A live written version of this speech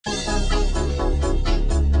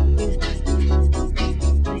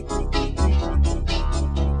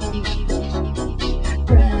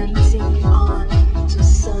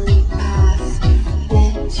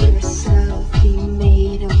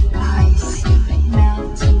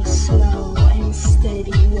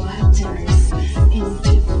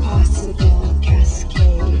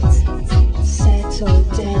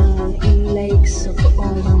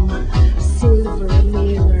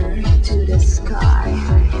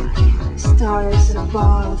stars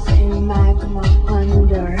above and magma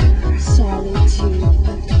under, solitude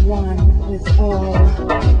at one with all.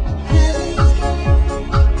 Heaven's gate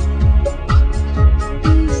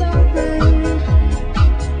is open.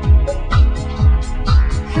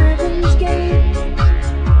 Heaven's gate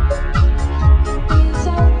is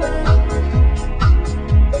open.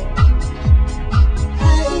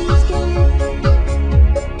 Heaven's gate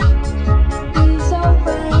is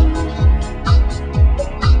open.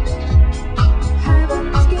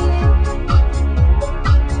 Heaven's gate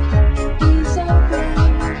is open.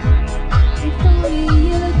 If only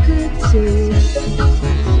you could see.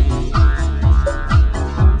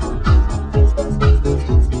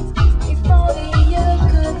 If only you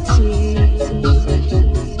could see.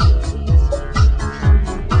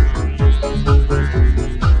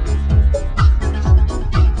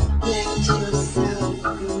 Let yourself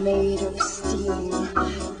be made of steam.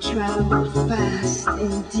 Travel fast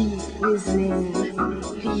and deep within.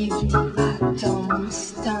 Leave the atom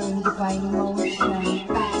stunned by motion,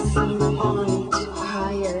 passing on to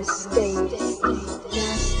higher states.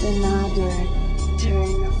 Just another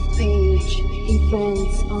turn of page,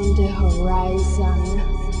 events on the horizon.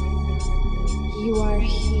 You are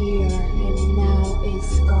here and now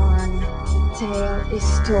it's gone. Tale is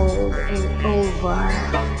told and over.